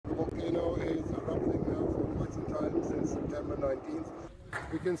volcano is erupting now for quite some time, since September 19th.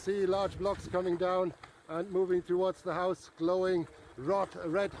 We can see large blocks coming down and moving towards the house, glowing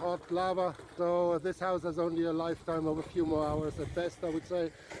red hot lava. So this house has only a lifetime of a few more hours at best, I would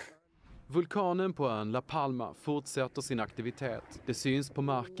say. Vulkanen på ön La Palma fortsätter sin aktivitet. Det syns på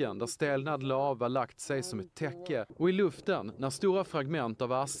marken där stelnad lava lagt sig som ett täcke och i luften när stora fragment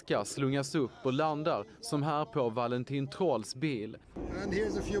av aska slungas upp och landar som här på Valentin Trolls bil. And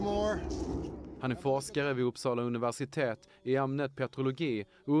here's a few more. Han är forskare vid Uppsala universitet i ämnet petrologi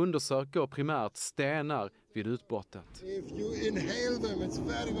och undersöker primärt stenar vid utbrottet. If you inhale them, it's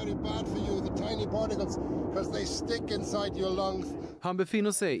very, very bad for you, the tiny particles, because they stick inside your lungs. Han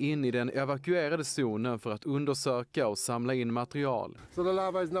befinner sig in i den evakuerade zonen för att undersöka och samla in material. So the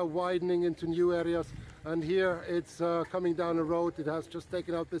lava is now widening into new areas, and here it's coming down a road. It has just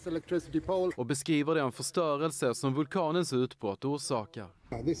taken out this electricity pole. Och beskriver den förstörelse som vulkanens utbrott orsakar.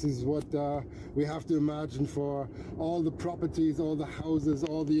 This is what we have to imagine for all the properties, all the houses,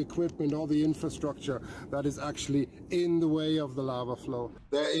 all the equipment, all the infrastructure that is actually in the way of the lava flow.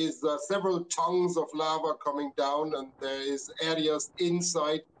 There is several tongues of lava coming down, and there is areas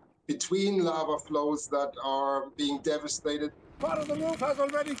inside between lava flows that are being devastated. Part of the roof has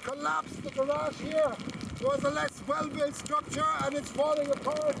already collapsed. The garage here was a less well-built structure and it's falling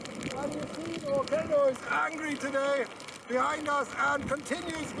apart. And you see the volcano is angry today behind us and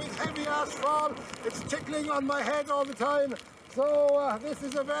continues with heavy ashfall. It's tickling on my head all the time. So this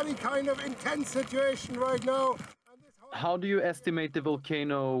is a very kind of intense situation right now. How do you estimate the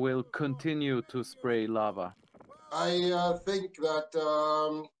volcano will continue to spray lava? I think that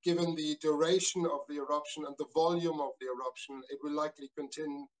given the duration of the eruption and the volume of the eruption, it will likely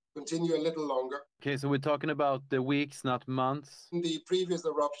continue a little longer. Okay, so we're talking about the weeks, not months. In the previous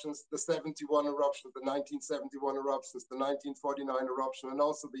eruptions, the 71 eruptions, the 1971 eruptions, the 1949 eruption, and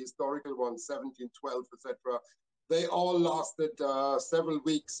also the historical ones, 1712, etc., they all lasted several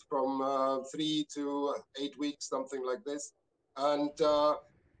weeks, from 3 to 8 weeks, something like this. And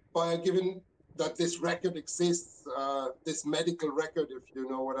given that this record exists, this medical record, if you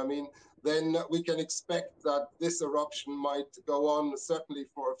know what I mean, then we can expect that this eruption might go on certainly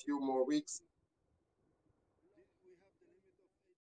for a few more weeks.